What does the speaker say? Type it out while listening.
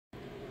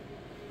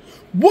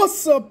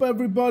What's up,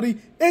 everybody?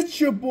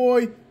 It's your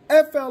boy,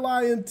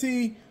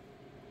 FLINT,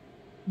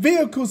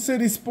 Vehicle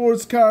City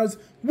Sports Cars,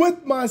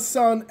 with my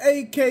son,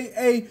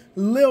 a.k.a.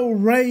 Lil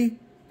Ray,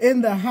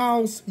 in the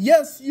house.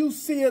 Yes, you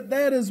see it.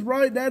 That is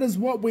right. That is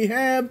what we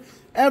have.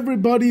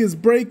 Everybody is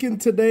breaking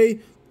today.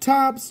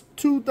 Topps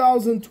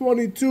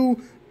 2022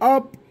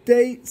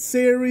 Update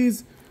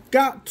Series.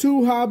 Got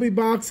two hobby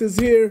boxes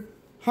here.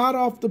 Hot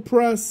off the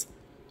press.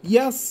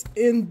 Yes,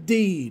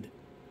 indeed.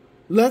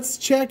 Let's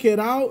check it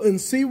out and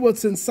see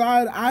what's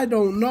inside. I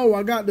don't know.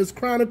 I got this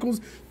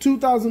Chronicles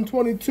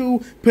 2022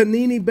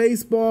 Panini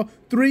Baseball,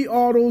 3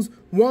 autos,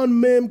 1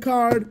 mem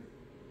card.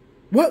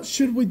 What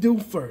should we do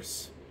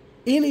first?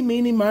 Eeny,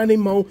 meeny, miny,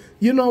 mo.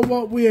 You know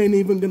what? We ain't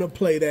even going to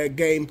play that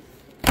game.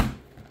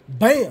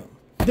 Bam!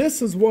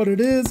 This is what it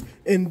is,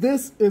 and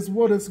this is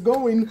what it's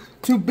going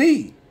to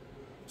be.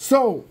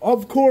 So,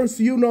 of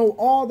course, you know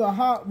all the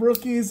hot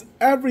rookies,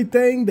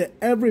 everything that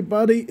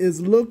everybody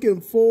is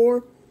looking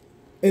for,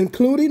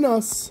 including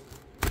us.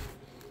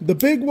 The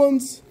big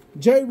ones: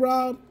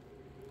 J-Rod,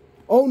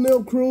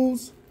 O'Neal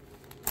Cruz,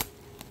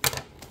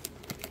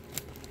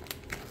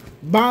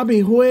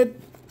 Bobby Witt,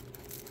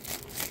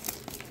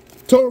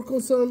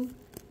 Torkelson,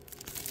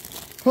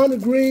 Hunter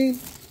Green,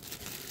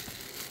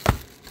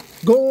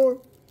 Gore,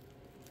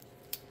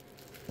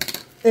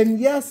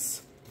 and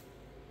yes,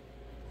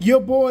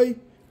 your boy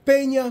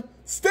Peña.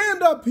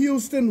 Stand up,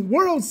 Houston.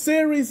 World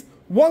Series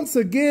once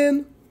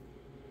again,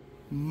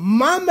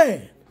 my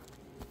man.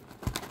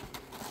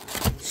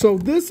 So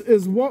this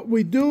is what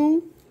we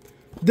do.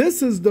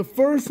 This is the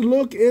first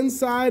look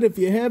inside. If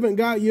you haven't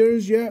got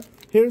yours yet,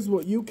 here's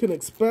what you can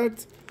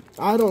expect.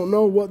 I don't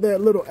know what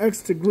that little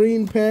extra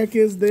green pack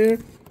is there.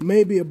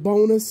 Maybe a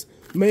bonus,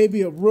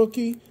 maybe a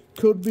rookie,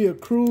 could be a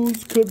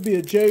Cruz, could be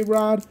a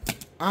J-Rod.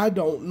 I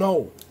don't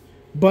know.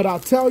 But I'll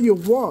tell you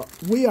what,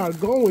 we are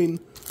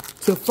going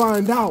to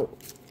find out.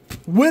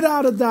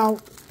 Without a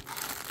doubt,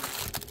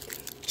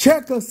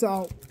 check us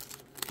out.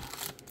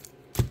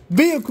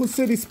 Vehicle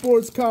City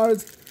Sports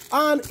Cars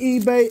on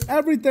eBay.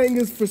 Everything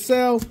is for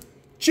sale.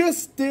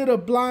 Just did a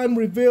blind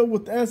reveal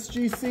with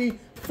SGC.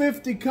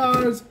 50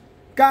 cars.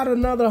 Got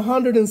another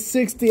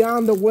 160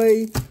 on the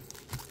way.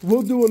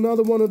 We'll do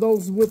another one of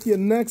those with you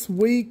next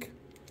week.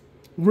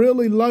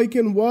 Really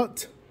liking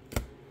what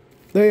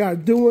they are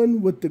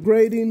doing with the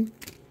grading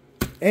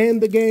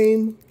and the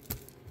game.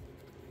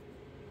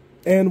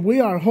 And we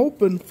are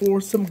hoping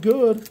for some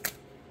good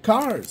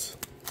cars.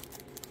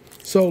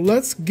 So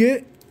let's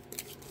get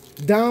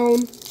down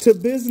to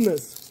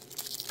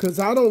business, because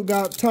I don't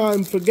got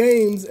time for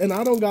games and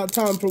I don't got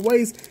time for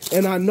waste,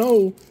 and I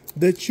know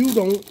that you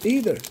don't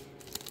either.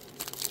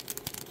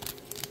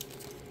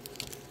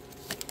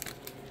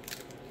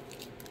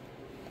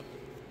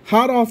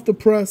 Hot off the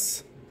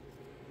press.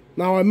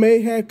 Now I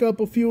may hack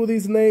up a few of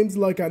these names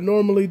like I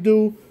normally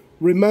do.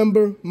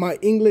 Remember, my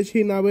English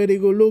is not very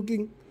good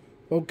looking.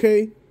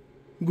 Okay?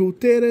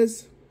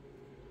 Gutierrez,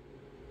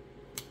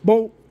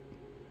 Bolt,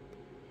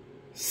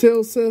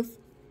 Silseth,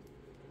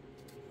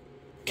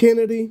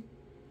 Kennedy,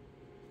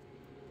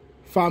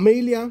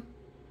 Familia.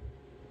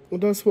 Well,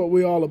 that's what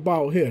we all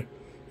about here.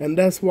 And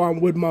that's why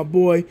I'm with my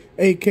boy,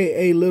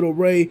 a.k.a. Little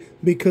Ray,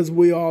 because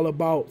we all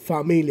about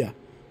Familia.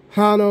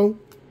 Hano,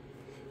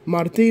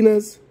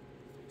 Martinez,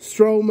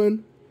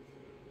 Stroman,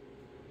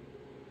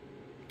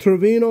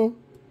 Trevino,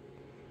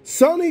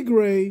 Sonny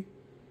Gray,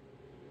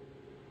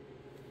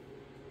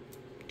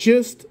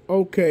 just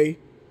okay,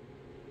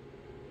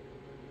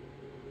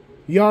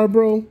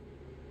 Yarbrough,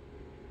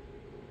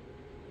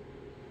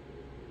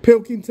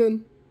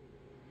 Pilkington,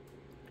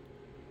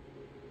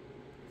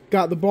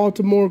 got the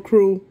Baltimore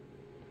crew,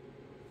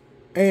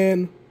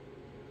 and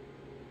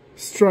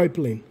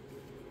Stripling.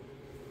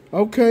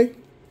 Okay,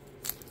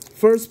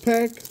 first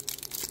pack,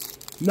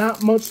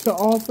 not much to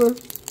offer.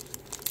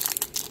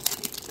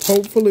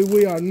 Hopefully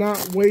we are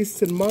not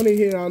wasting money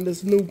here on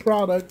this new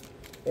product,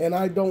 and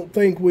I don't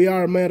think we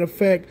are. Matter of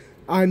fact,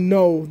 I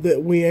know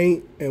that we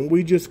ain't, and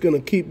we just gonna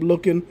keep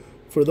looking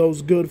for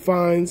those good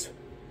finds.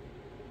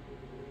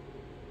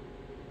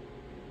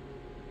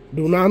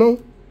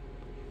 Dunano,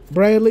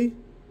 Bradley,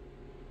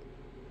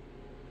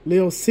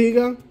 Leo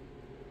Siga,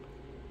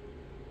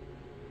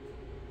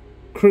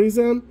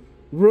 Crizan,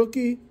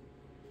 rookie,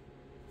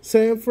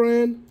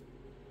 Sanfran,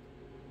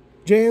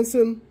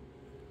 Jansen,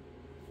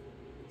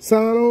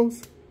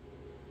 Sanos,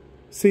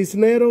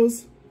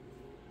 Cisneros,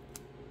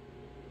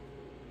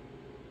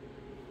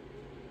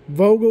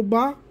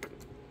 Vogelbach,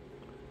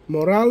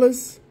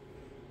 Morales.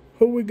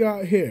 Who we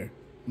got here?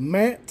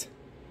 Matt,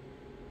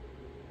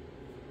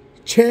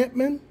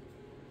 Chapman,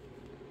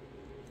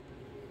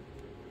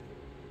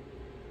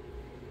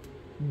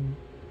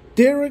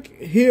 Derek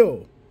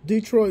Hill,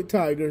 Detroit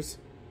Tigers.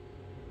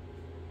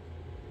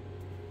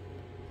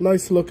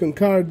 Nice looking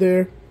card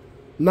there.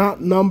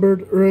 Not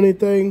numbered or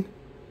anything.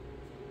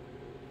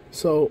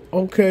 So,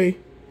 okay.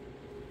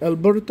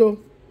 Alberto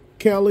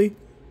Kelly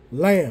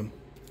Lamb.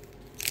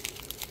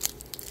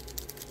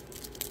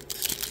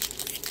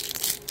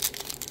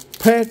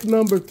 Pack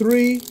number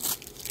 3.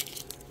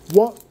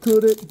 What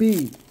could it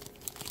be?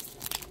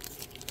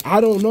 I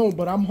don't know,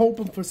 but I'm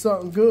hoping for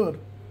something good.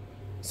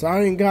 So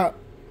I ain't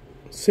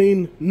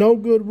seen no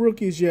good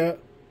rookies yet.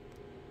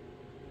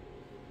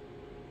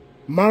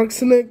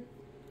 Marksnick,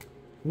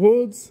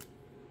 Woods,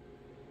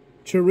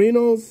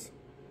 Chirinos,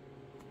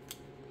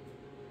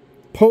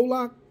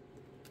 Polak,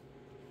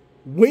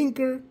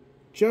 Winker,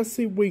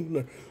 Jesse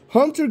Winkner.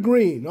 Hunter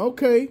Green,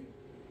 okay.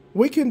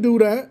 We can do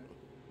that.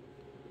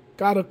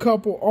 Got a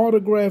couple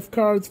autograph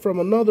cards from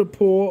another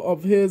pull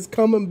of his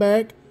coming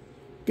back.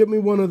 Give me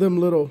one of them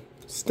little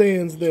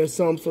stands there,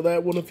 son, for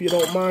that one if you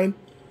don't mind.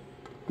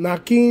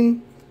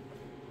 Nakin,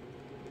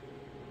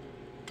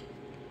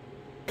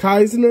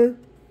 Keisner,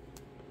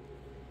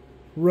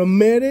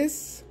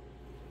 Ramirez.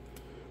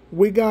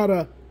 We got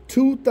a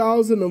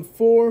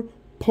 2004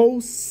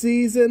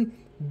 postseason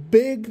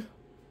Big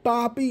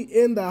Papi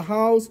in the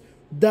house,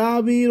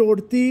 David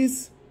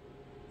Ortiz.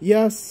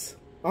 Yes,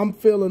 I'm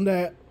feeling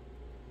that.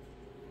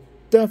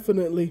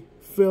 Definitely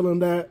feeling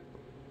that.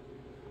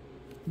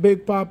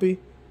 Big Papi,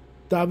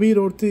 David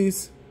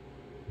Ortiz,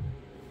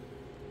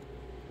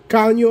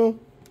 Caño,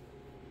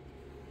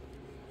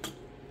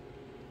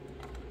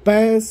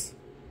 Paz,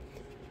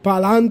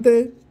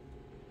 Palante,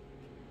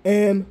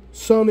 and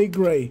Sonny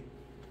Gray.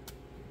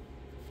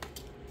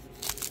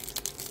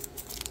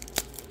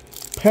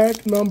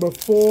 Pack number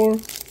 4.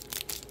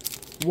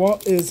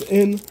 What is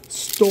in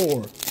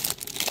store?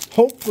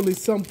 Hopefully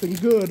something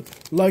good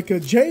like a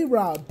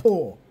J-Rod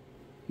pull.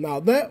 Now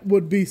that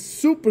would be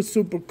super,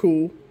 super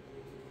cool.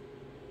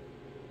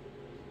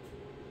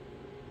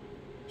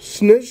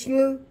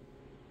 Schnitzner?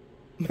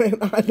 Man,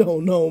 I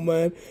don't know,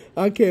 man.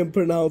 I can't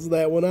pronounce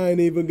that one. I ain't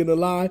even going to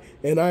lie,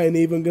 and I ain't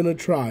even going to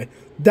try.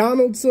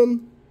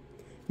 Donaldson,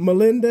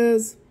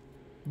 Melendez,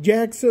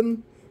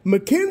 Jackson,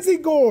 Mackenzie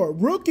Gore,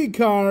 rookie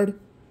card.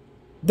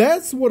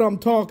 That's what I'm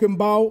talking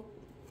about.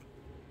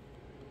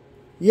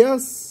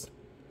 Yes,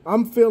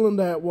 I'm feeling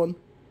that one.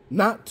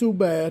 Not too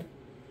bad.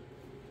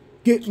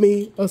 Get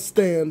me a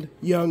stand,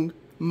 young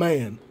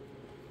man.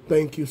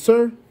 Thank you,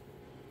 sir.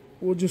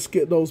 We'll just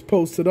get those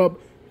posted up.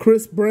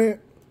 Chris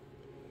Brandt,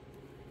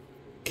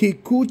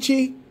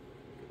 Kikuchi.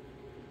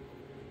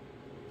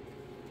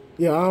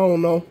 Yeah, I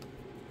don't know.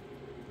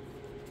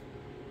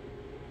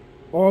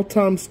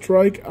 All-time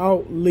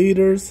strikeout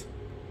leaders.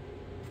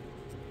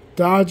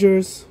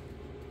 Dodgers.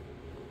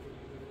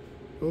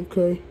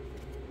 Okay.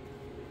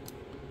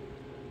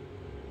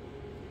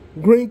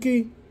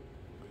 Greinke.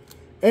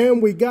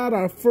 And we got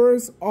our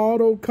first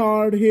auto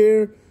card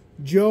here.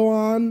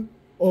 Joan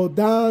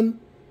Odan.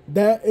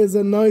 That is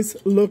a nice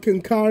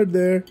looking card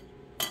there.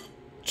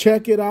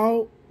 Check it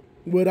out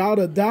without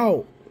a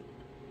doubt.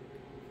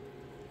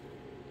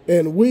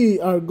 And we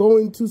are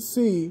going to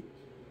see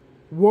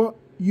what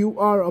you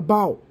are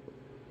about.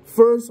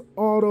 First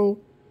auto,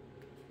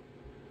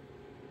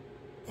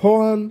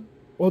 Joan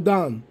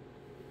Odan.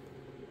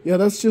 Yeah,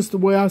 that's just the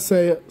way I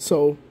say it.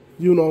 So,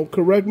 you know,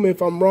 correct me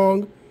if I'm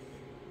wrong.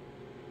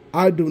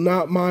 I do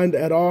not mind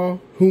at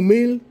all.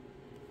 Humil,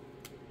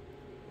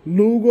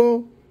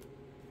 Lugo,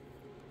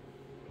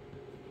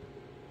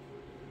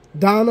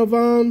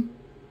 Donovan,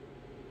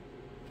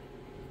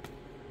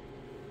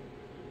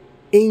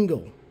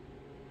 Engel.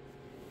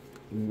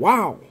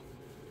 Wow.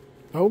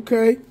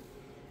 Okay.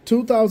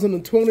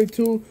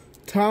 2022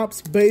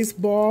 Topps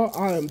Baseball.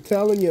 I am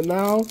telling you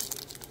now,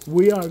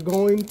 we are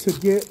going to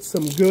get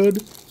some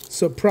good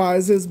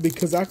surprises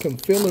because I can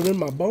feel it in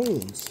my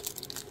bones.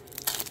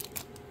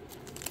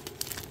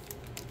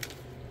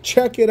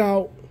 Check it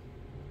out.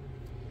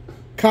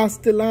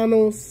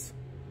 Castellanos,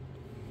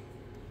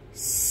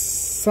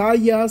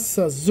 Saya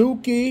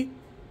Suzuki.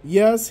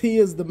 Yes, he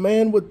is the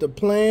man with the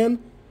plan.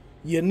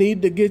 You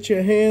need to get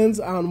your hands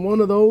on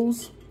one of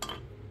those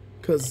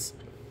because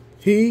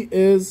he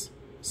is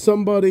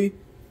somebody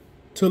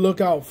to look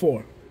out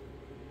for.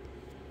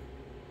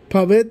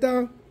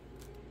 Pavetta,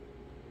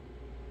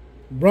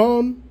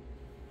 Braun,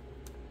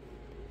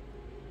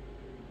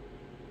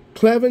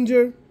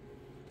 Clevenger,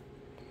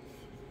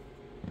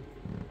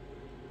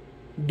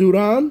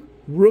 Duran,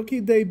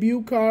 rookie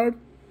debut card.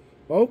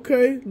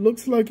 Okay,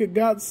 looks like it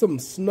got some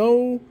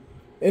snow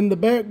in the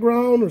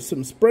background or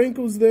some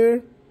sprinkles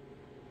there.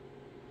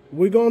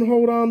 We're going to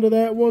hold on to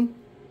that one.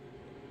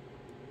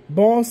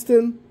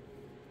 Boston,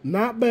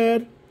 not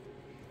bad.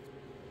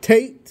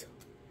 Tate,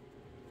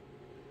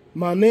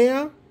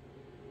 Manea,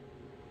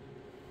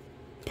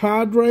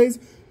 Padres,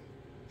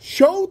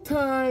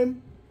 Showtime.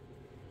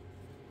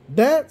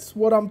 That's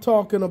what I'm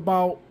talking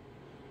about.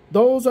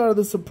 Those are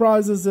the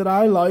surprises that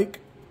I like,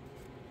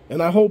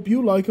 and I hope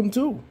you like them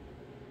too.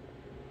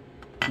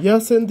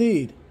 Yes,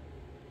 indeed.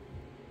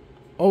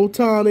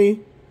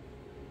 Ohtani,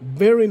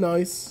 very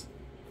nice.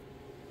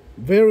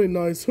 Very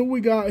nice. Who we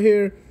got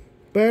here?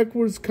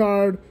 Backwards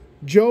card,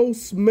 Joe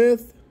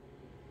Smith.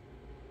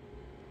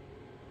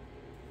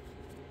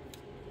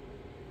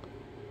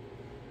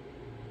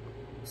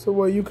 So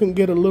where you can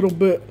get a little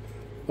bit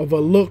of a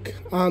look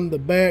on the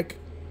back.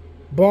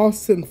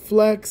 Boston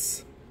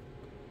Flex.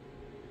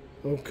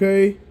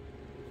 Okay.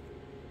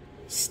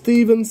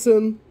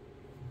 Stevenson.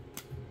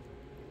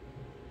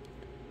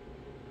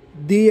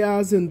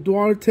 Diaz and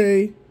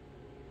Duarte.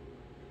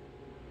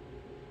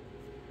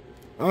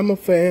 I'm a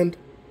fan.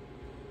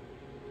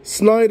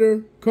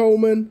 Snyder,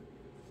 Coleman.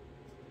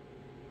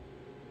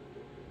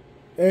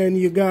 And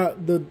you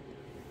got the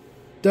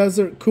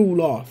Desert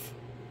Cool Off.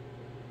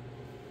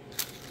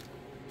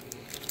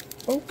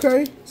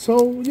 Okay,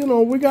 so, you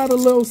know, we got a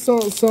little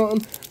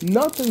something.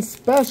 Nothing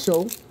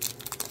special.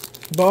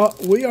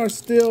 But we are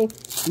still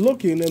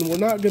looking, and we're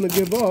not going to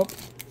give up.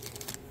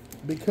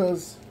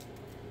 Because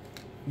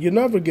you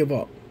never give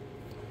up.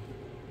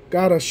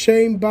 Got a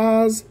Shane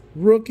Baz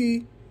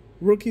rookie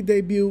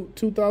debut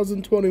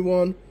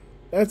 2021.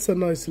 That's a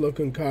nice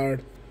looking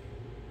card.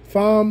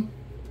 Pham,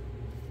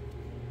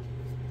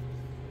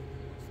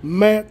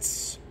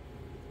 Mets,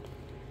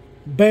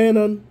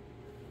 Bannon,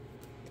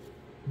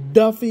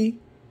 Duffy,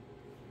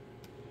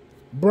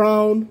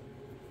 Brown,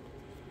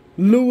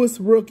 Lewis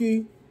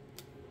rookie,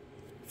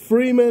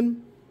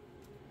 Freeman.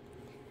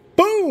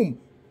 Boom!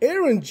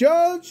 Aaron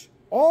Judge,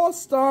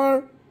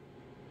 All-Star.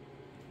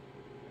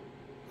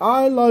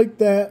 I like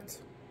that.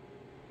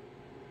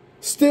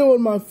 Still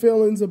in my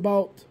feelings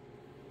about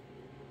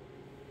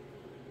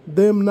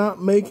them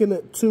not making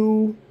it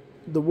to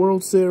the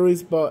World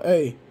Series, but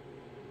hey,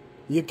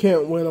 you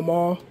can't win them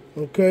all,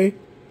 okay?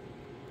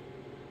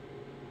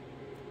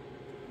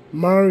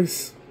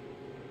 Maris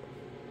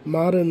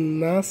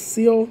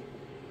Marinacio,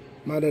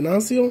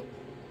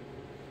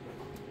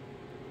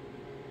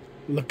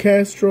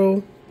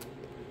 LaCastro,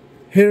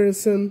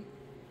 Harrison,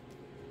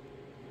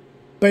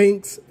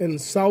 Banks, and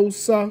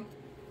Sousa.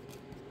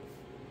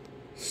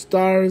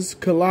 Stars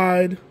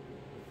collide.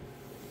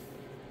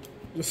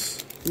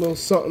 Just a little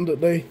something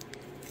that they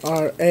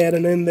are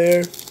adding in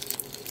there.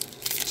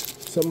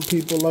 Some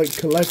people like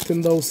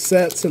collecting those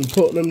sets and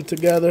putting them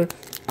together.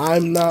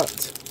 I'm not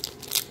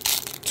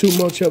too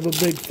much of a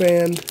big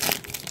fan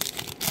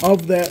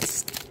of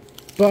that,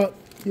 but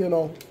you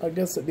know, I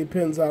guess it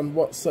depends on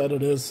what set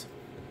it is.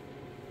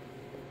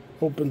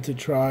 Hoping to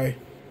try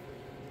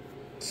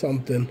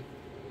something.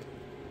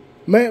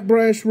 Matt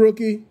Brash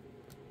rookie.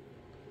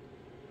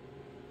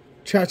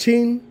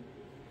 Chachin,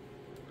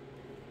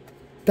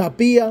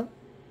 Tapia,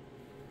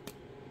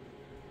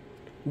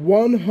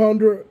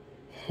 100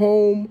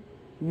 home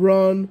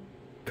run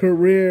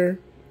career.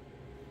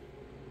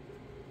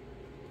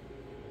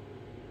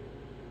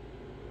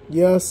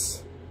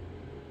 Yes,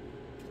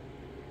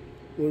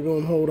 we're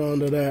going to hold on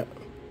to that.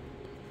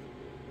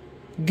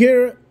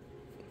 Garrett,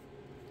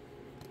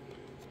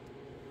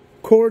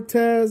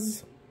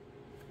 Cortez,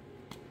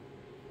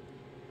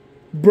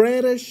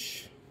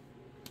 Bradish,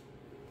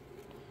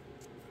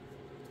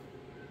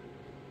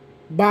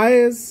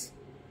 Baez,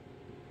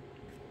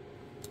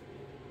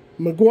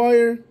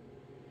 McGuire.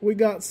 We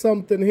got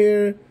something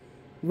here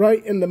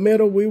right in the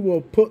middle. We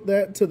will put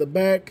that to the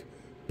back.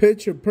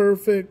 Picture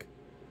perfect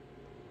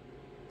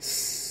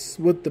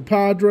with the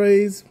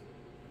Padres.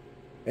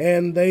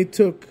 And they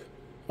took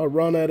a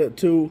run at it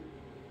too.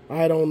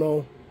 I don't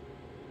know.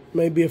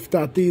 Maybe if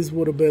Tatis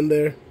would have been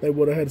there, they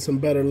would have had some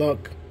better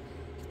luck.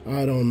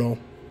 I don't know.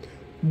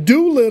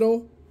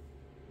 Doolittle.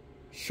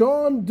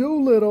 Sean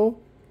Doolittle.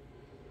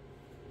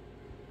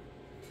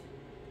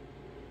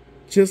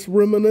 Just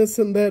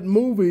reminiscing that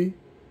movie,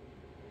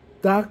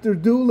 Dr.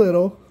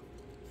 Doolittle.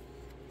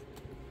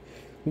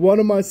 One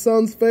of my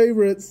son's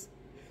favorites.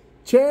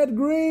 Chad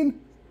Green.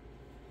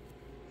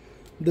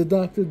 The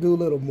Dr.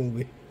 Doolittle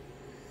movie.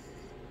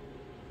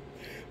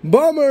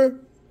 Bummer.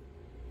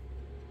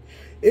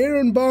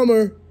 Aaron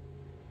Bummer.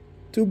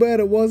 Too bad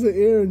it wasn't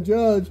Aaron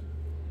Judge.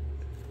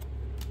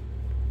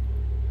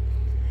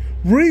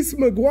 Reese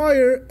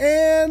McGuire.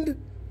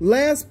 And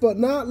last but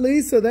not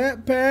least of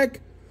that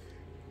pack,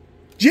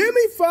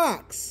 Jimmy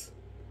Fox,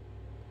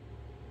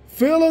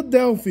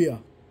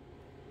 Philadelphia.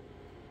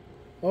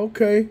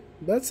 Okay,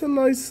 that's a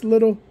nice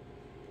little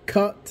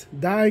cut,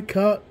 die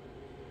cut,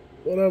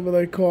 whatever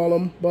they call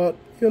them. But,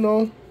 you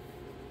know,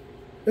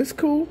 it's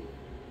cool.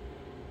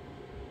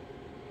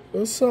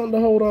 There's something to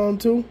hold on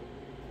to.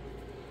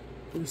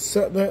 We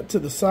set that to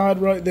the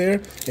side right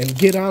there and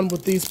get on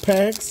with these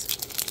packs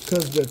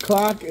because the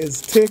clock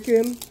is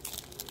ticking.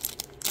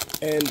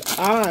 And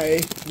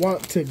I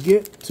want to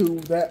get to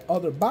that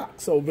other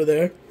box over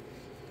there.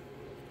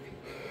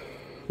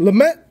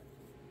 Lamet,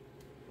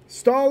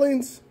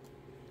 Stallings,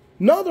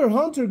 another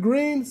Hunter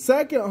Green,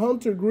 second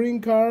Hunter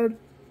Green card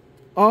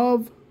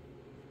of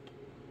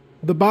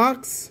the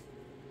box.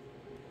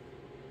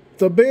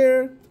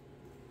 Thabear,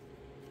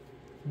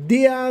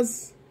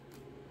 Diaz,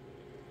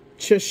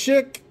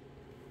 Chashik,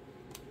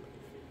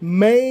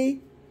 May,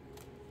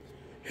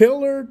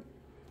 Hillard.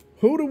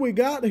 Who do we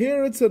got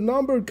here? It's a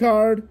numbered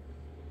card.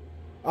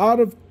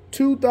 Out of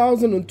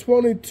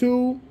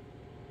 2022,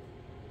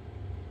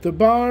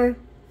 DeBar,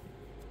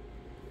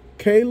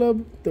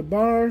 Caleb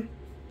DeBar,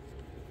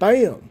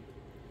 bam.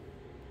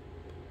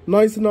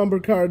 Nice number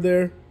card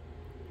there.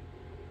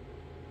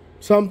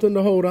 Something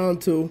to hold on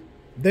to.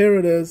 There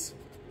it is.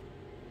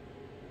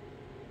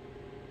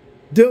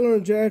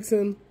 Dylan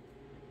Jackson,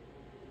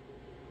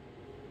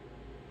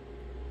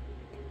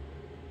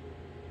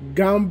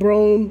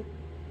 Gambron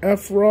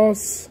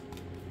Efros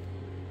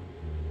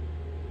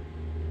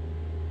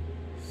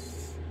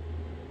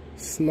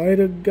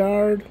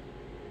Snydergaard.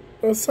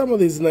 Some of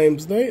these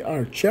names, they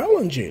are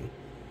challenging.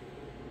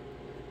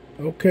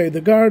 Okay,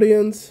 the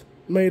Guardians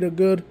made a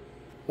good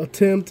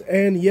attempt.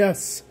 And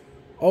yes,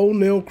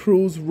 Oneil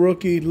Cruz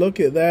rookie. Look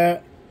at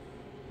that.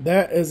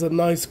 That is a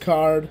nice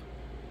card.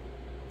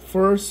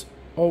 First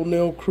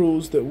Oneil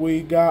Cruz that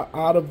we got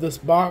out of this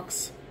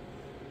box.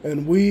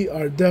 And we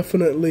are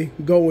definitely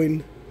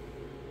going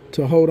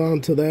to hold on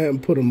to that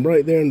and put them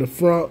right there in the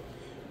front.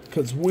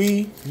 Because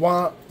we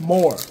want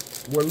more.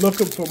 We're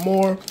looking for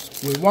more.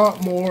 We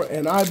want more.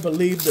 And I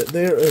believe that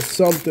there is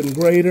something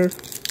greater,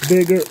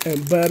 bigger,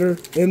 and better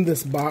in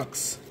this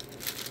box.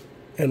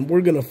 And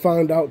we're going to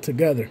find out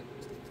together.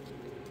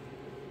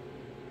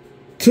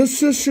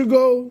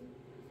 Tshishigo,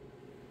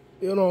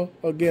 you know,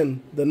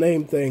 again, the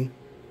name thing.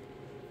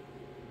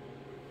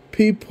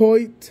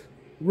 P-Point,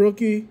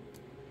 rookie.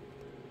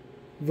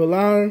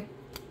 Villar,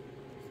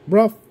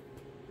 Bruff,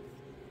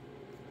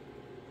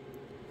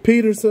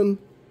 Peterson,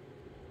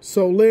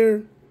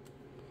 Soler,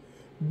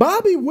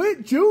 Bobby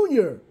Witt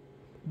Jr.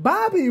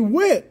 Bobby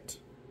Witt.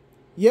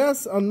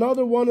 Yes,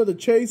 another one of the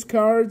chase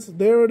cards.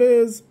 There it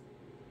is.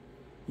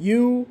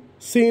 You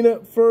seen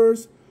it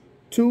first.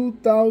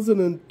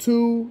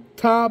 2002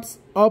 Topps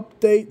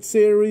Update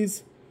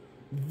Series.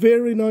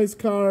 Very nice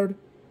card.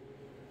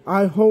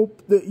 I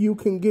hope that you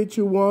can get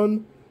you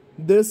one.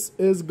 This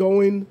is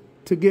going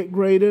to get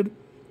graded.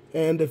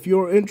 And if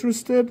you're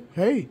interested,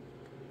 hey,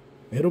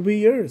 it'll be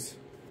yours.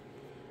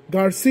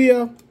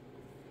 Garcia,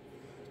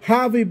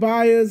 Javi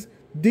Baez,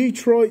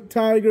 Detroit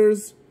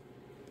Tigers.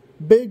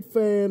 Big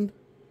fan.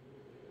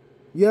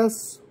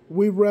 Yes,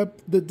 we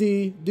rep the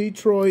D.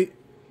 Detroit.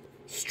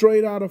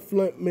 Straight out of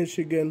Flint,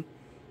 Michigan.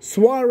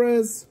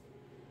 Suarez.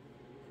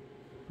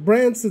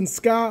 Branson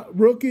Scott,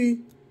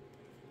 rookie.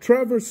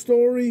 Trevor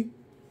Story.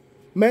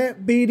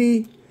 Matt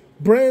Beattie.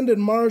 Brandon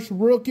Marsh,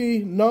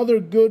 rookie. Another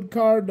good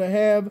card to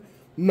have.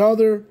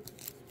 Another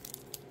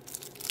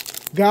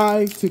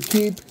guy to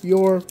keep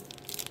your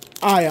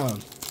eye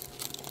on.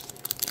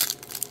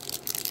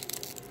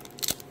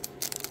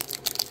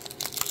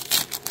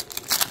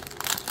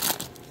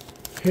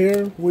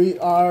 Here we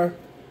are.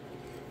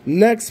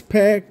 Next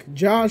pack.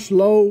 Josh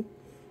Lowe.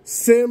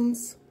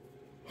 Sims.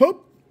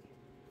 Hoop.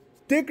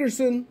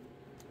 Dickerson.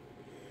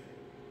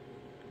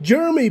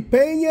 Jeremy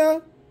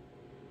Pena.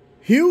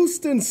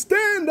 Houston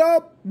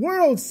stand-up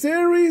World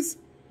Series.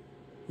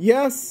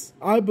 Yes,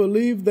 I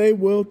believe they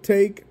will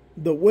take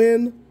the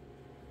win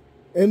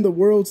in the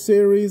World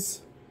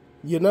Series.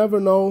 You never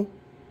know.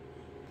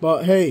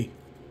 But hey,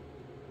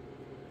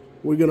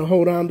 we're going to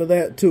hold on to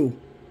that too.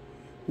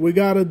 We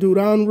got a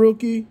Duran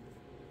rookie.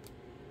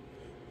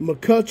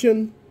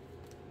 McCutchen.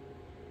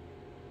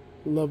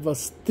 La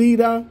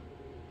Bestia.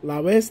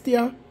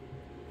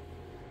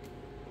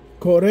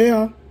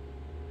 Correa.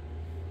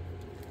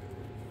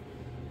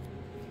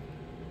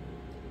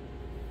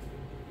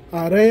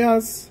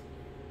 Arias,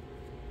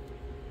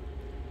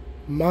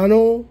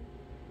 Mano,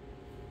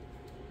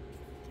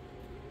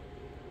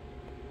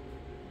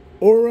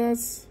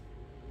 Oras,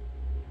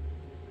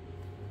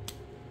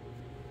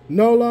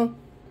 Nola,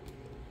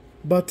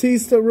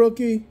 Batista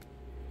rookie,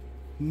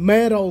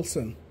 Matt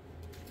Olson.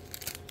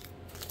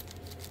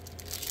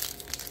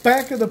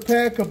 Back of the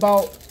pack,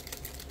 about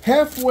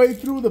halfway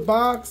through the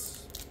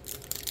box.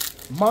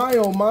 My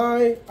oh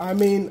my, I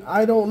mean,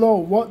 I don't know.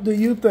 What do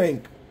you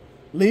think?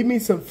 Leave me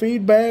some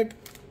feedback.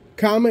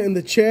 Comment in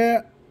the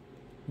chat.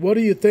 What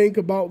do you think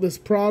about this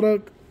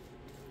product?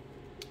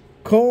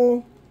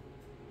 Cole.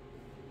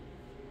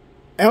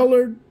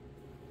 Ellard.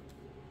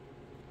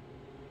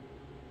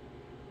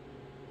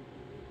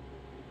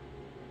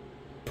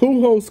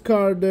 Pujols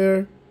card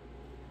there.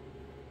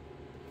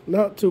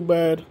 Not too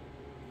bad.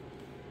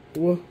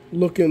 We'll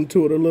look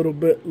into it a little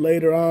bit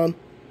later on.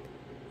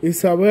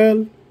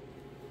 Isabel.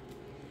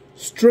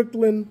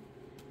 Strickland.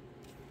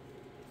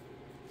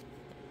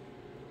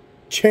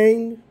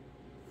 Chang,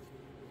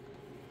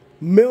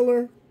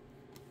 Miller,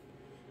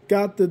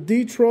 got the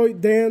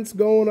Detroit dance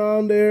going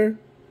on there.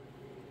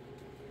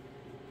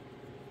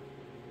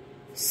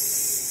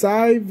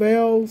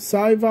 Saiva,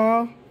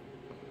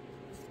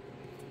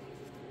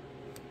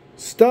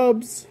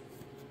 Stubbs,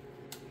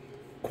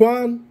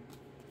 Quan,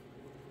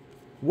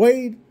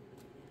 Wade,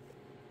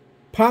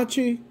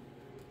 Pachi,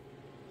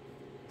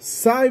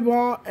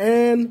 Saiva,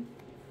 and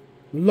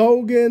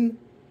Logan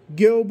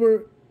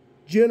Gilbert.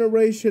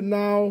 Generation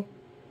Now.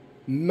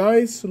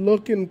 Nice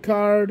looking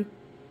card.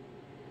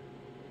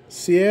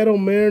 Seattle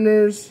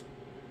Mariners.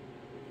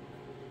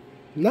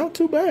 Not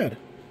too bad.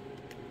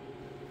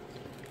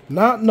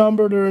 Not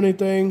numbered or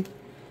anything.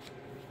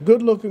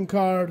 Good looking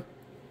card.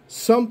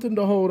 Something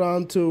to hold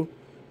on to.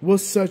 We'll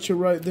set you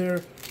right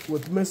there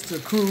with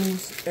Mr.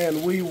 Cruz.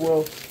 And we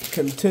will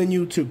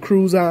continue to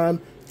cruise on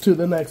to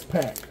the next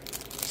pack.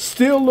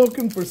 Still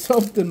looking for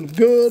something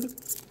good.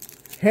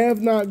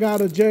 Have not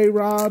got a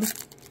J-Rod.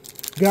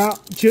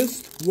 Got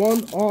just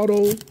one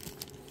auto.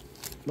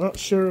 Not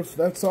sure if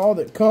that's all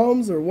that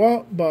comes or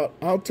what, but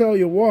I'll tell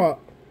you what.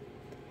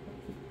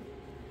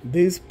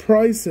 these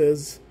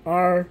prices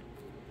are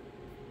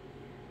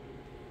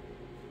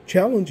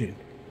challenging.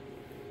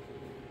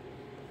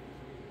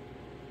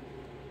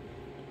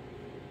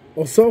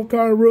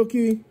 Osokar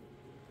rookie,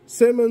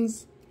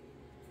 Simmons,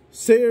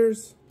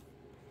 Sears,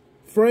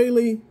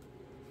 Fraley,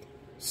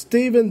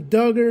 Steven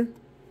Duggar,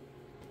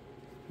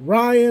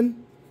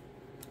 Ryan,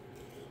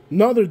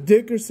 another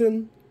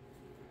Dickerson,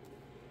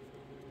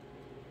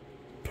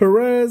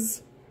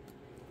 Perez,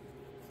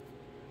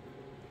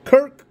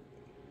 Kirk,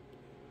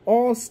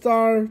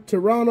 All-Star,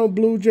 Toronto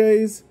Blue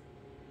Jays.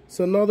 It's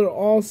another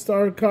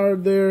All-Star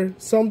card there.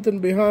 Something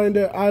behind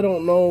it, I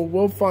don't know.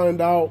 We'll find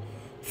out.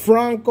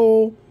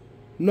 Franco,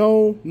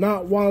 no,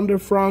 not Wander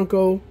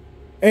Franco.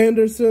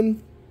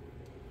 Anderson,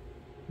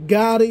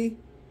 Gotti,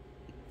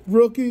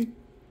 rookie.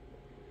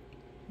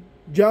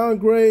 John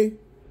Gray.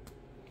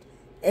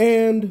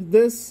 And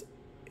this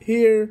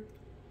here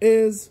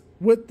is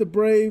with the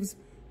Braves.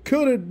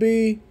 Could it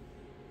be?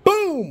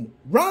 Boom!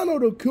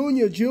 Ronald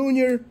Acuna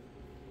Jr.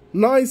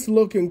 Nice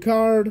looking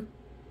card.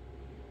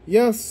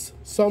 Yes,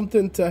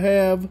 something to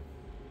have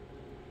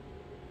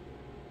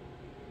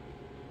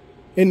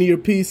in your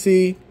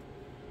PC.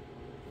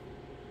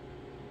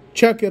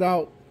 Check it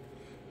out.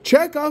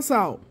 Check us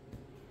out.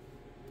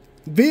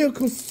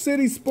 Vehicle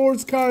City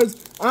Sports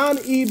Cards on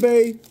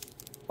eBay.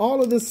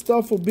 All of this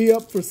stuff will be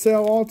up for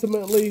sale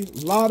ultimately.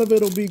 A lot of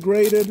it will be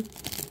graded.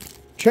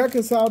 Check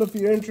us out if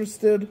you're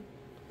interested.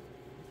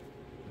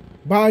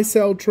 Buy,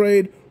 sell,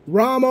 trade.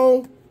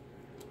 Ramo,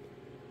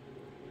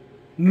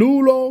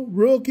 Lulo,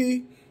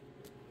 rookie.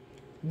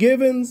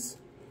 Givens,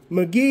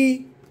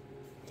 McGee,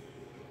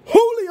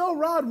 Julio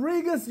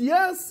Rodriguez.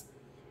 Yes,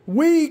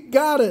 we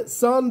got it,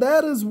 son.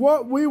 That is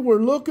what we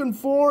were looking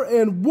for.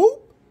 And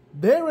whoop,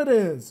 there it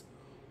is.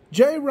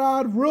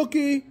 J-Rod,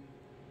 rookie.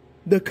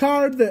 The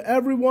card that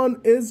everyone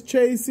is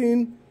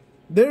chasing.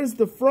 There's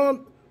the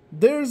front.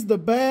 There's the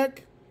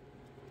back.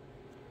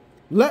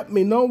 Let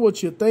me know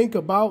what you think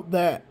about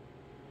that.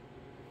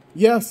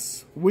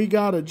 Yes, we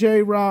got a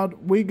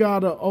J-Rod. We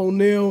got a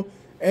O'Neal.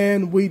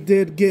 And we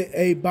did get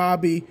a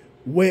Bobby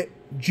Witt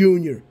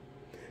Jr.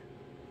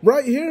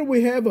 Right here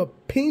we have a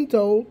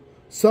Pinto.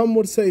 Some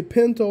would say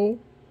Pinto.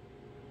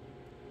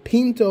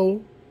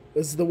 Pinto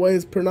is the way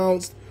it's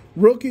pronounced.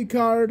 Rookie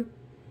card.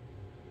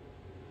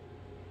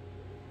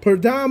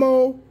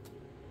 Perdomo.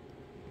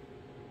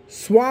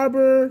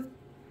 Schwarber.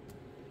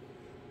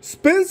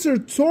 Spencer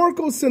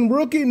Torkelson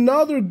rookie.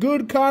 Another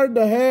good card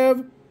to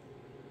have.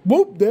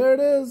 Whoop, there it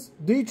is.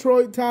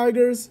 Detroit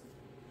Tigers.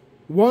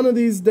 One of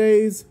these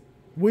days,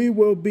 we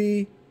will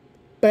be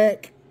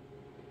back.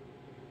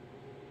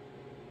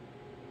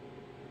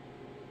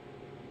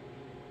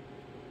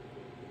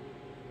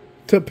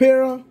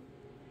 Tapera,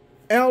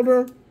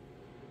 Elder,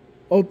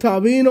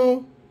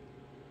 Ottavino,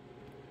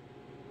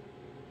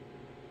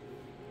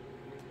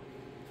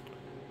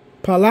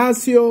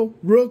 Palacio,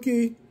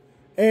 rookie,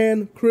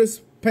 and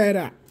Chris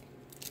Paddock.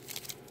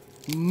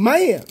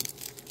 Man,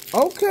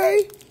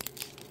 okay.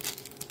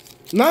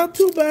 Not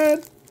too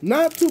bad.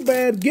 Not too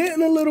bad.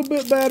 Getting a little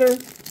bit better.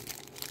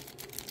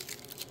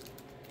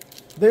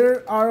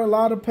 There are a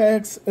lot of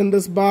packs in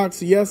this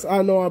box. Yes,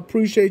 I know. I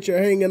appreciate you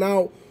hanging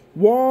out.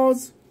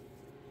 Walls,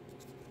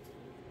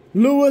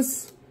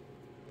 Lewis,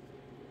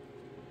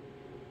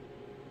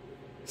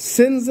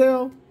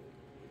 Senzel,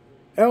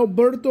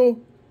 Alberto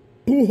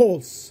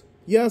Pujols.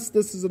 Yes,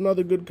 this is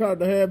another good card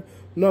to have.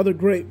 Another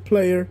great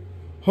player.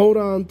 Hold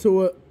on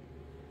to it.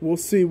 We'll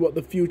see what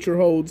the future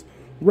holds.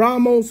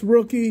 Ramos,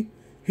 rookie.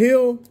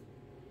 Hill,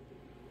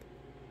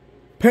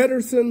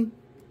 Pedersen.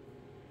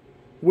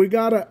 We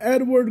got a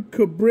Edward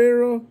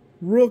Cabrera,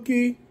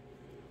 rookie.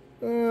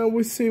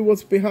 We see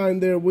what's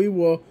behind there. We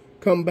will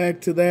come back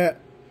to that.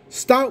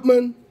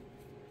 Stoutman.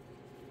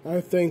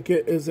 I think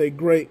it is a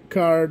great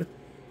card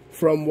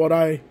from what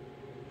I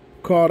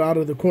caught out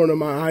of the corner of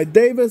my eye.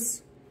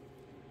 Davis.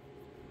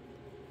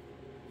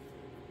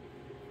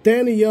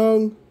 Danny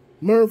Young,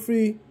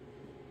 Murphy.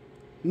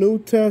 New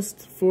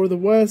test for the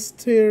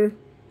West here.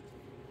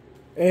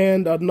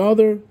 And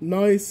another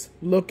nice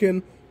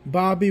looking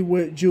Bobby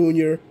Witt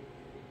Jr.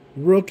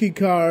 rookie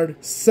card.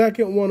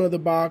 Second one of the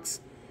box.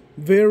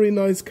 Very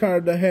nice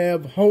card to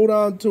have. Hold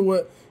on to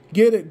it.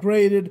 Get it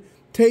graded.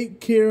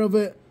 Take care of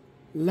it.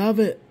 Love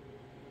it.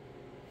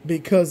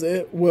 Because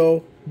it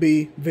will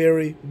be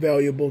very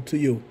valuable to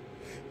you.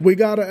 We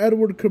got an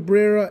Edward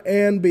Cabrera.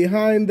 And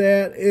behind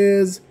that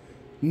is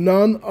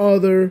none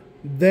other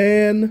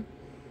than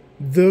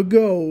the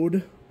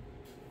GOAT.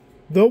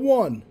 The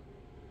one.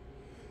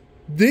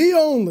 The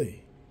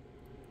only.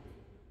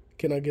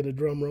 Can I get a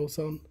drum roll,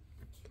 son?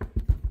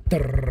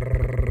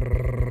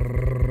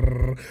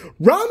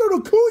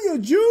 Ronald Acuna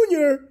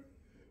Jr.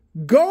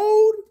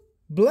 Gold,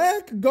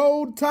 black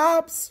gold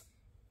tops.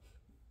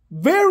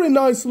 Very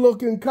nice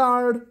looking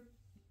card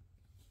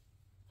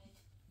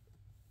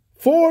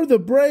for the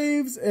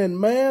Braves. And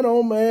man,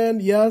 oh man,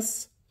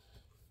 yes,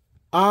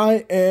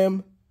 I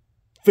am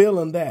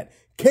feeling that.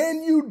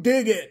 Can you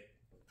dig it?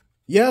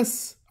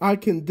 Yes, I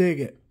can dig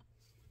it.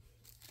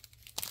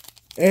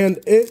 And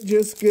it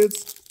just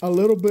gets a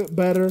little bit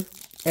better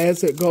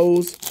as it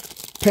goes.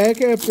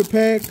 Pack after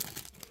pack.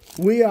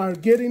 We are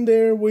getting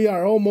there. We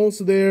are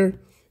almost there.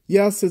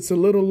 Yes, it's a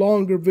little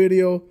longer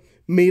video.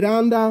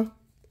 Miranda,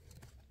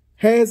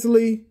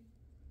 Hasley,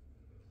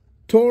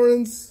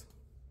 Torrance,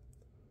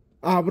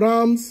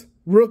 Abrams,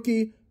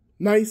 rookie.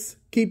 Nice.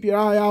 Keep your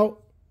eye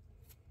out.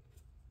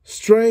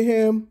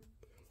 Strahan,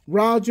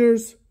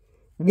 Rogers,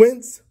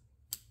 Wentz,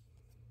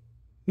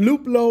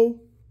 Luplow,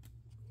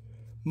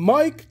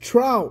 Mike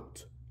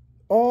Trout,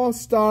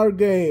 All-Star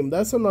Game.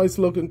 That's a nice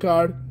looking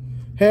card.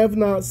 Have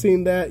not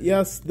seen that.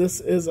 Yes, this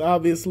is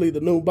obviously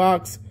the new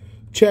box.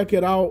 Check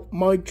it out.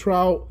 Mike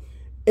Trout.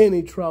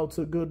 Any Trout's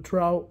a good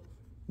Trout.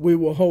 We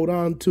will hold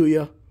on to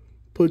you.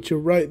 Put you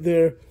right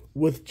there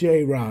with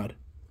J-Rod.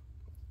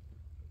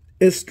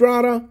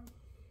 Estrada,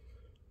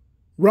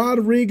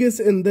 Rodriguez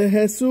and De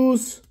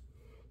Jesus,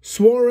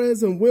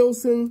 Suarez and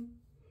Wilson.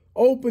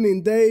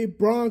 Opening day,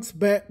 Bronx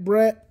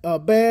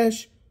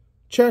Bash.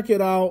 Check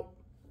it out.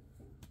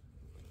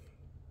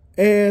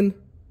 And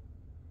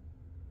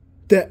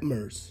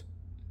Detmers,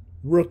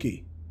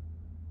 rookie.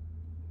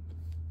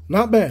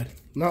 Not bad.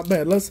 Not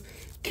bad. Let's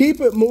keep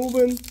it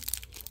moving.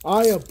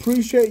 I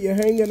appreciate you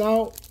hanging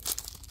out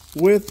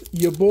with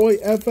your boy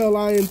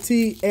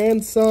FLINT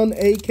and son,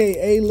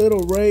 a.k.a.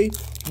 Little Ray.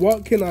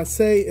 What can I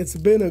say? It's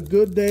been a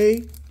good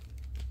day,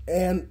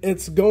 and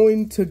it's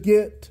going to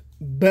get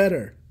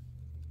better.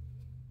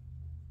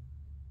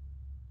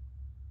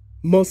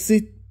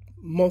 Mosati?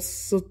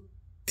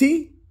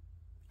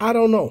 I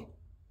don't know.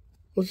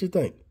 What you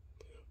think?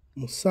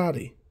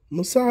 Mosati.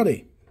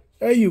 Mosati.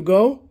 There you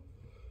go.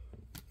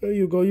 There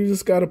you go. You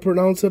just got to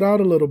pronounce it out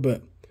a little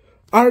bit.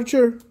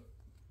 Archer,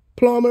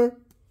 Plummer,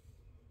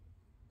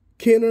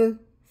 Kinner,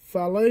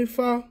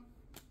 Falefa,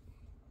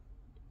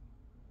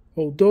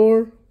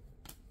 Odor,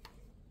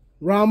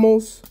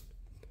 Ramos,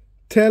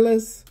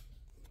 Tellez,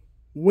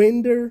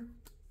 Winder,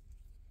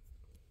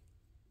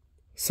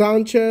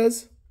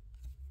 Sanchez,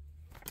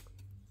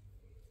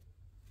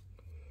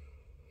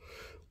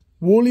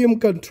 William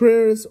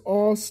Contreras,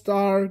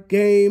 All-Star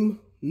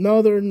Game.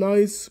 Another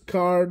nice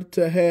card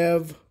to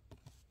have.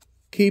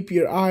 Keep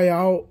your eye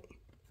out.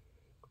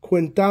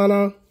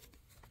 Quintana,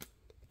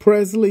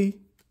 Presley,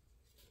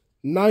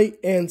 Knight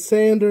and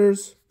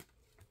Sanders.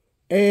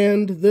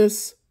 And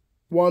this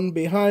one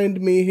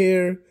behind me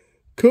here.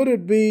 Could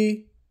it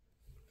be?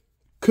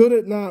 Could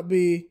it not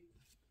be?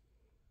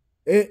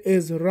 It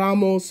is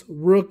Ramos,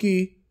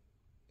 rookie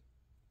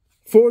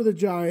for the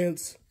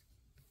Giants.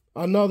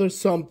 Another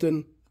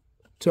something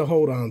to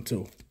hold on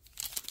to.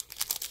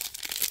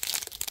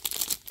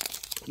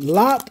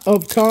 Lot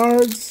of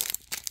cards.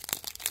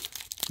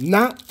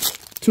 Not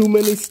too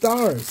many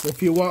stars,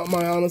 if you want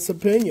my honest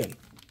opinion.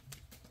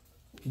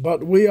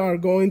 But we are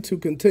going to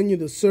continue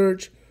to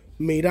search.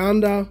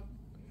 Miranda,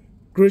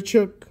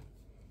 Grichuk,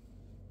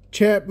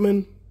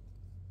 Chapman.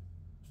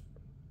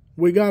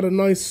 We got a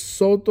nice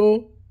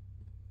Soto.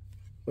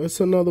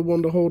 That's another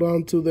one to hold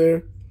on to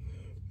there.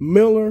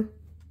 Miller,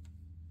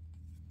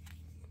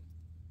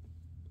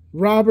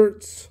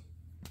 Roberts,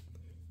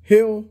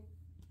 Hill,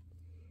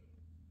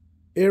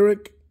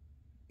 Eric,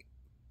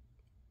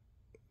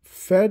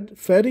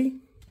 Fetty,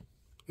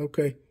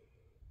 okay,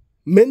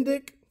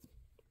 Mendick,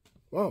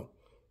 wow,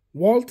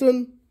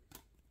 Walton,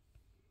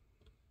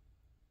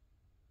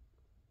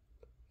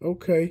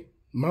 okay,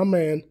 my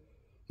man,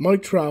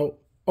 Mike Trout,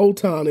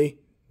 Ohtani,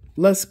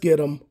 let's get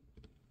him.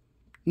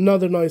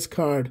 Another nice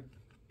card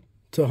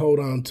to hold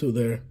on to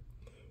there.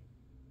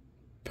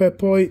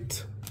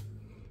 Pepoit,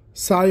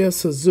 Saya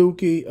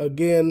Suzuki,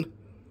 again,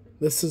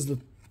 this is the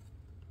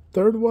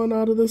third one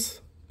out of this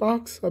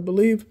box, I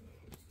believe.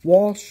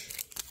 Walsh,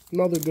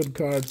 another good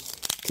card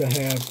to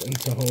have and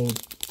to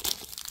hold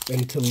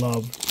and to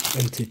love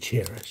and to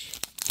cherish.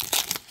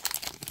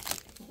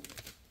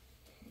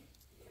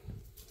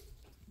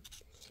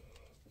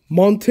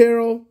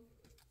 Montero,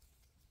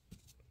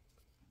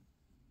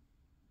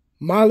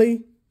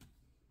 Mali,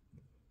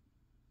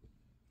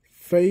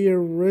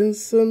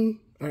 Feyerson,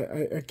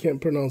 I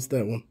can't pronounce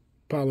that one.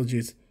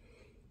 Apologies.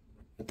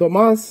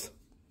 Tomas,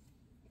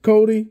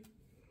 Cody,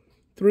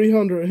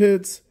 300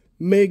 hits.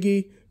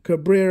 Miggy,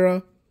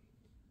 Cabrera,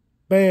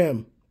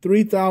 bam,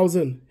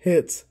 3,000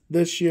 hits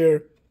this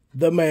year.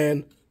 The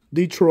man,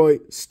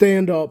 Detroit,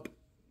 stand up.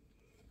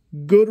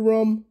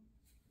 Goodrum.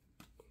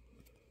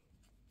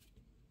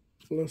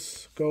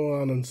 Let's go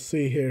on and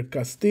see here.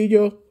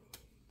 Castillo,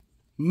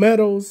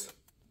 Meadows,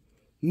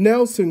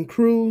 Nelson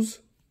Cruz,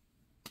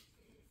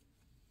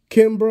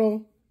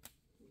 Kimbrel,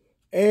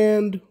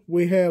 and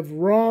we have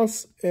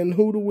Ross, and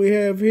who do we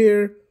have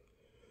here?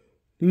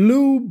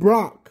 Lou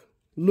Brock.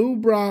 Lou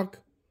Brock,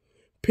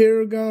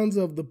 Paragons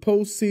of the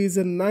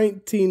Postseason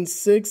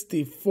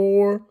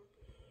 1964.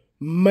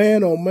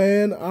 Man, oh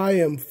man, I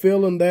am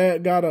feeling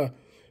that. Got a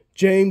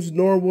James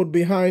Norwood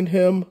behind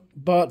him,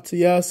 but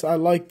yes, I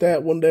like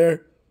that one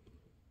there.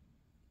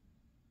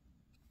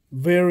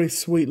 Very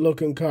sweet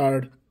looking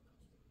card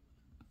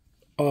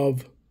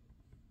of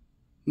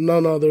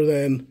none other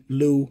than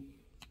Lou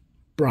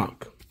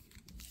Brock.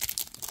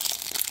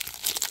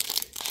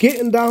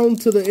 Getting down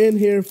to the end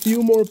here.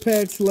 Few more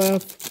packs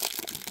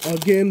left.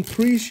 Again,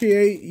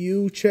 appreciate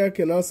you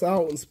checking us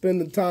out and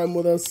spending time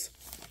with us.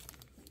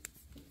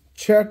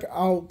 Check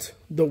out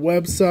the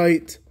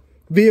website,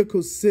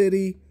 Vehicle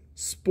City,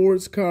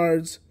 Sports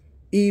Cards,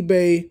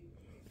 eBay,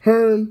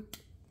 Hearn,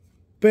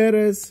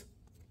 Perez,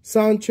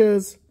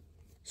 Sanchez,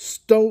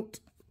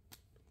 Stote,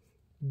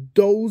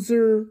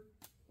 Dozer,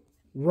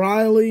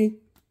 Riley,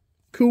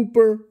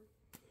 Cooper,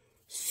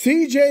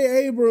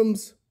 CJ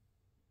Abrams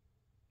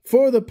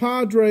for the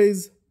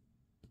Padres.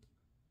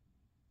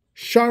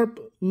 Sharp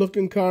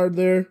looking card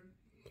there.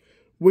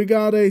 We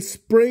got a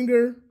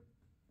Springer,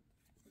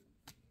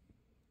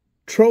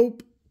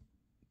 Tropano,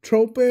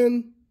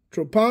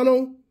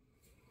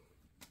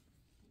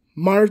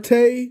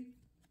 Marte,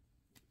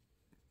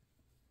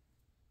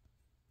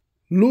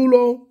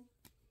 Lulo,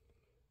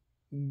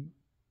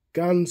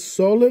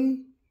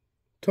 Gonsolin,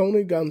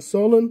 Tony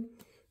Gonsolin,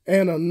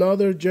 and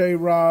another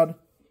J-Rod.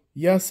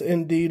 Yes,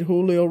 indeed,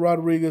 Julio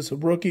Rodriguez,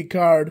 rookie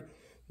card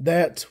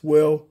that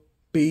will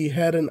be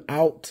heading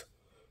out,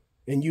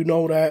 and you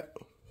know that.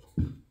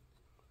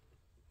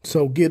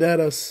 So get at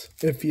us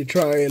if you're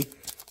trying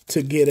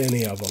to get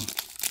any of them.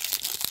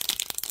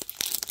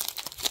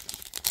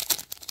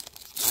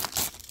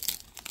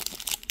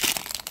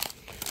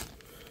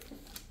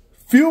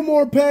 Few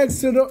more packs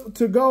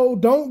to go.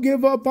 Don't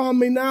give up on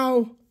me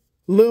now,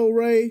 Lil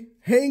Ray.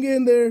 Hang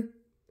in there.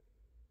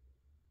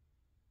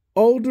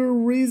 Older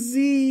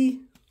Rizzi,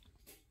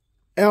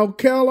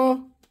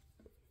 Alcala,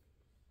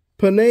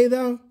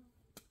 Pineda,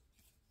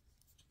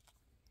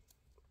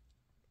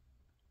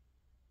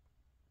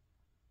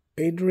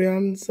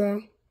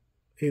 Adrianza,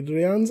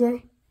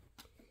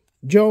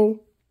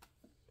 Joe,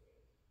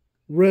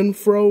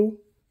 Renfro,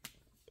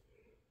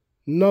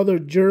 another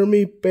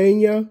Jeremy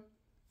Pena,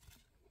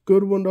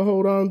 good one to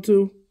hold on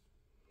to,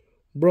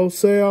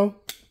 Brosell,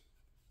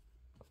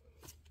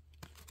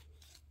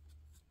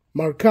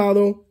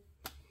 Mercado,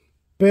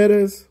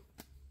 Perez,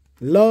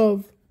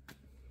 Love,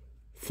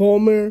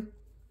 Fulmer,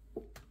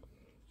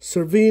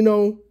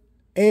 Servino,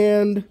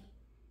 and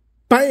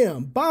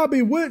bam,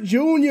 Bobby Witt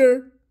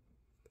Jr.,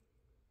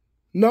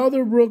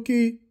 another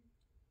rookie.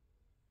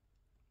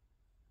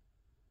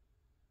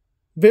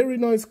 Very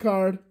nice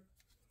card.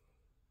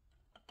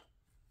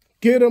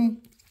 Get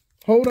him.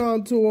 Hold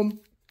on to him.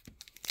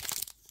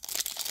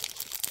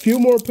 Few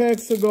more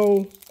packs to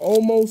go.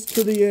 Almost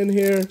to the end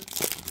here.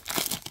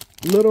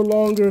 A little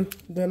longer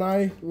than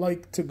I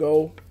like to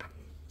go.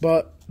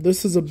 But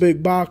this is a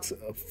big box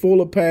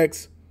full of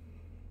packs.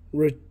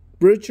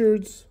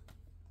 Richards.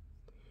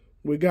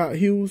 We got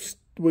Hughes.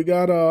 We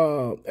got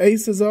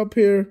Aces up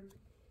here.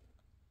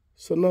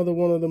 It's another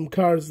one of them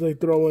cards they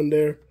throw in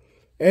there.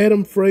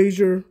 Adam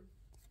Frazier,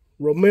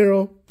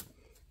 Romero,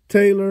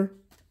 Taylor,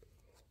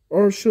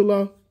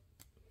 Ursula,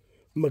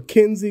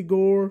 Mackenzie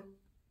Gore.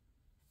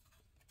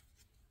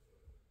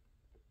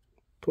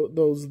 Put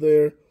those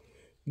there.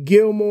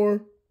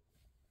 Gilmore,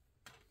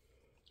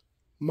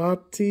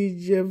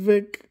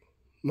 Matijevic.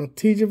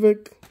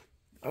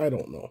 I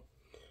don't know.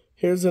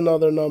 Here's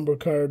another number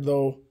card,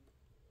 though,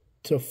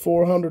 to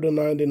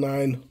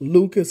 499.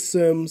 Lucas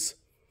Sims.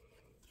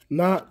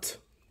 Not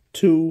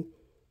too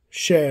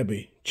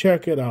shabby.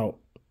 Check it out.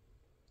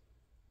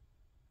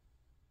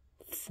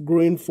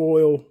 Green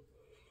foil,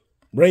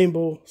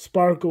 rainbow,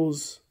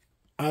 sparkles.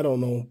 I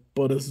don't know,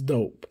 but it's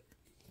dope.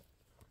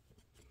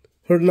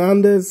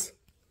 Hernandez.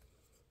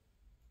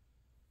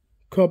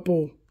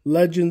 Couple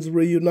legends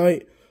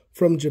reunite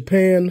from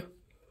Japan.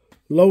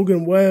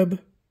 Logan Webb,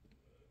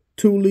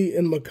 Thule,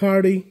 and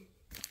McCarty.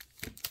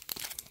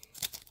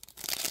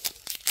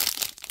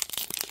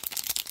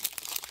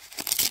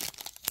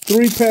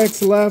 Three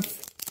packs left.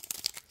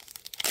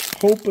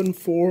 Hoping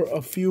for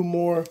a few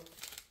more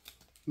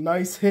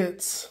nice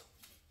hits.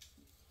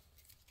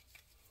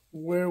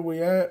 Where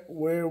we at?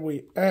 Where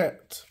we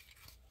at?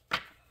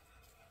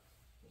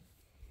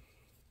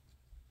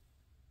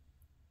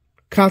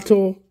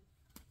 Kato,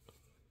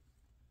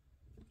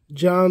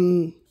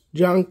 John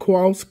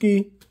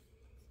Kowalski,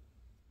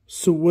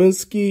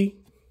 Sawinski,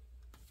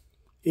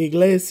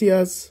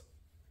 Iglesias,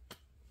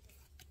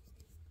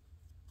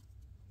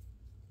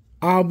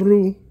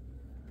 Abreu.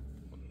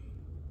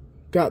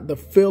 Got the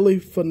Philly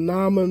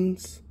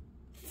Phantoms.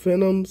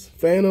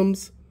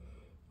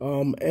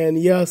 And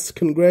yes,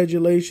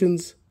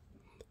 congratulations,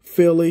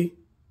 Philly.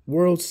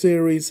 World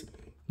Series.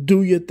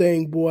 Do your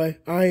thing, boy.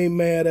 I ain't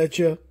mad at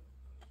you.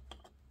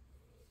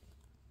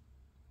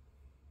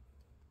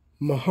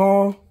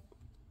 Mahal,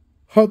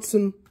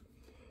 Hudson,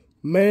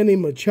 Manny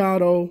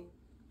Machado,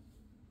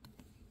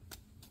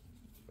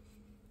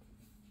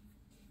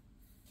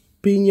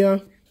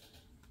 Pena,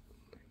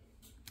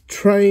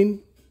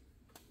 Train,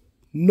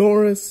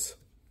 Norris,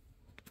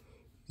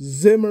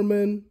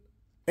 Zimmerman,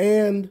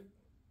 and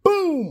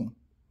boom,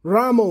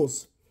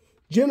 Ramos.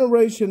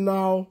 Generation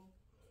Now.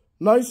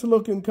 Nice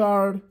looking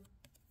card.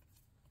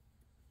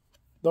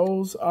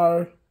 Those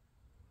are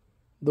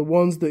the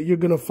ones that you're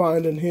going to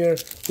find in here.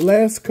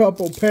 Last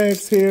couple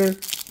packs here.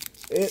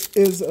 It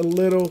is a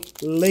little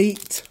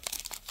late.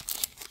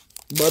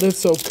 But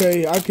it's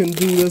okay. I can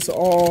do this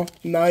all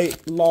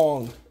night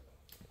long.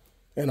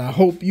 And I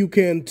hope you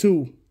can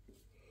too.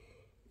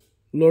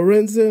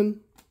 Lorenzen,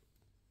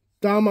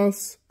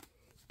 Tomas,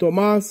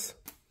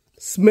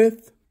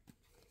 Smith,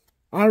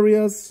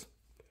 Arias,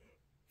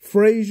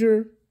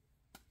 Frazier,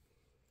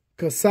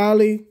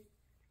 Casali,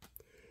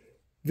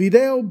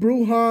 Vidal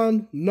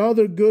Brujan,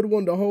 another good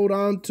one to hold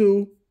on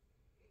to.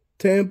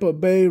 Tampa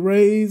Bay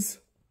Rays,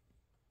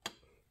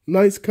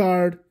 nice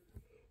card.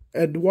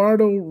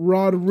 Eduardo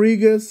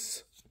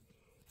Rodriguez,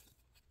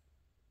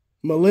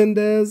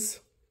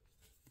 Melendez.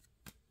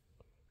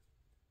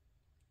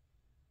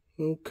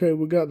 Okay,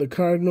 we got the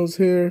Cardinals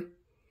here.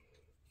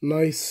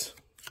 Nice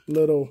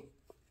little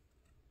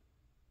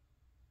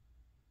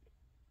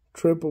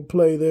triple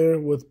play there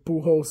with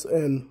Pujols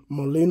and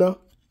Molina.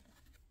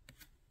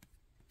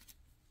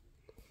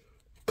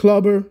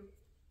 Clubber,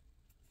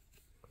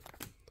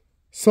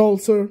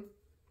 Sulcer,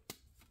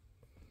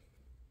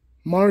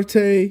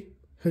 Marte,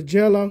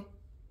 Hagela,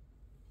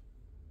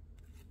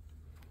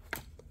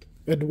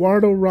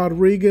 Eduardo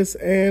Rodriguez,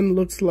 and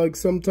looks like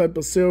some type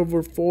of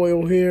silver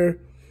foil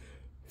here.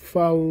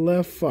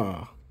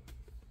 Falefa.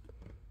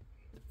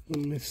 Let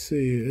me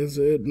see. Is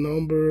it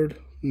numbered?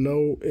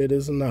 No, it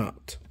is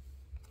not.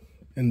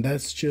 And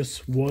that's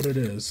just what it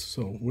is.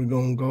 So we're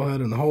going to go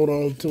ahead and hold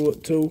on to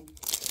it too.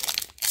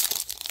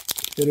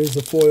 It is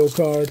a foil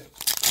card.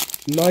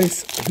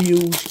 Nice,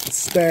 huge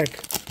stack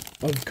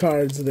of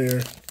cards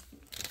there.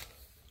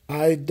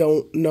 I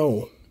don't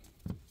know.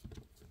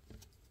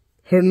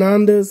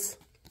 Hernandez,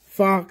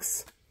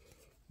 Fox,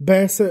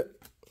 Bassett,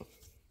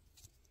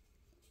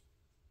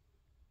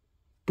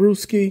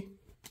 Bruschi,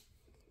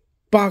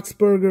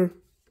 Boxberger,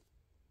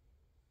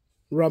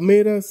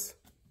 Ramirez,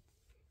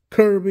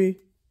 Kirby,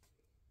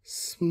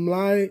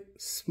 Smiley.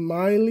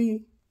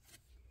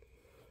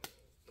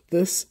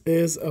 This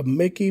is a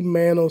Mickey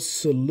Mantle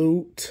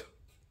salute.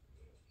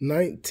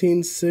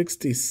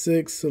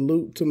 1966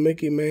 salute to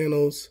Mickey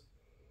Mantles.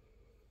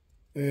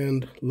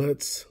 And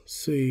let's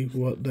see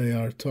what they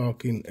are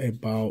talking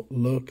about.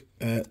 Look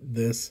at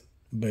this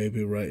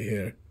baby right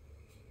here.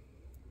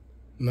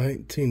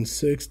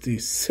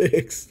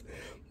 1966.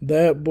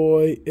 That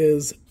boy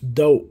is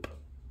dope.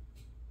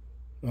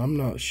 I'm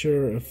not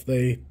sure if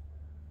they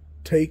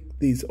take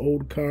these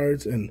old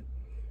cards and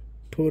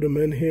put them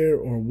in here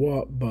or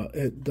what, but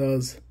it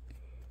does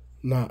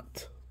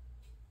not.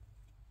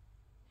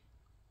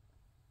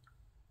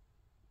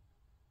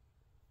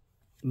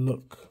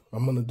 Look,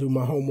 I'm going to do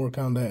my homework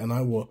on that, and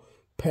I will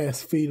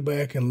pass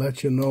feedback and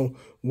let you know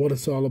what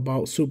it's all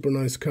about. Super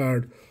nice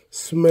card.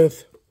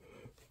 Smith,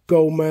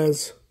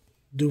 Gomez,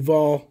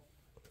 Duvall.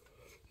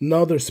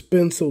 Another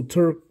Spencer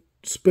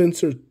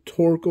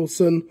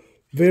Torkelson.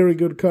 Very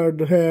good card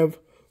to have.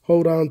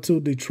 Hold on to.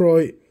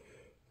 Detroit.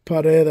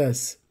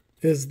 Paredes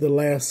is the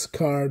last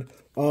card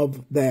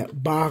of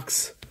that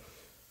box.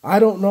 I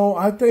don't know.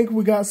 I think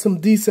we got some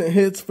decent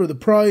hits for the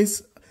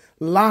price.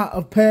 Lot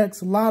of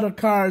packs, a lot of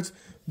cards.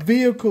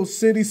 Vehicle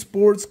City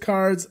Sports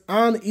Cards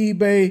on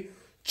eBay.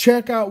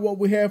 Check out what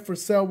we have for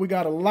sale. We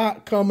got a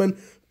lot coming.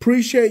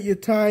 Appreciate your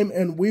time,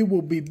 and we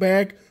will be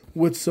back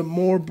with some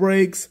more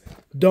breaks.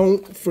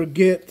 Don't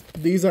forget,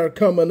 these are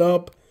coming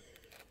up.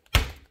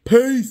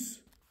 Peace.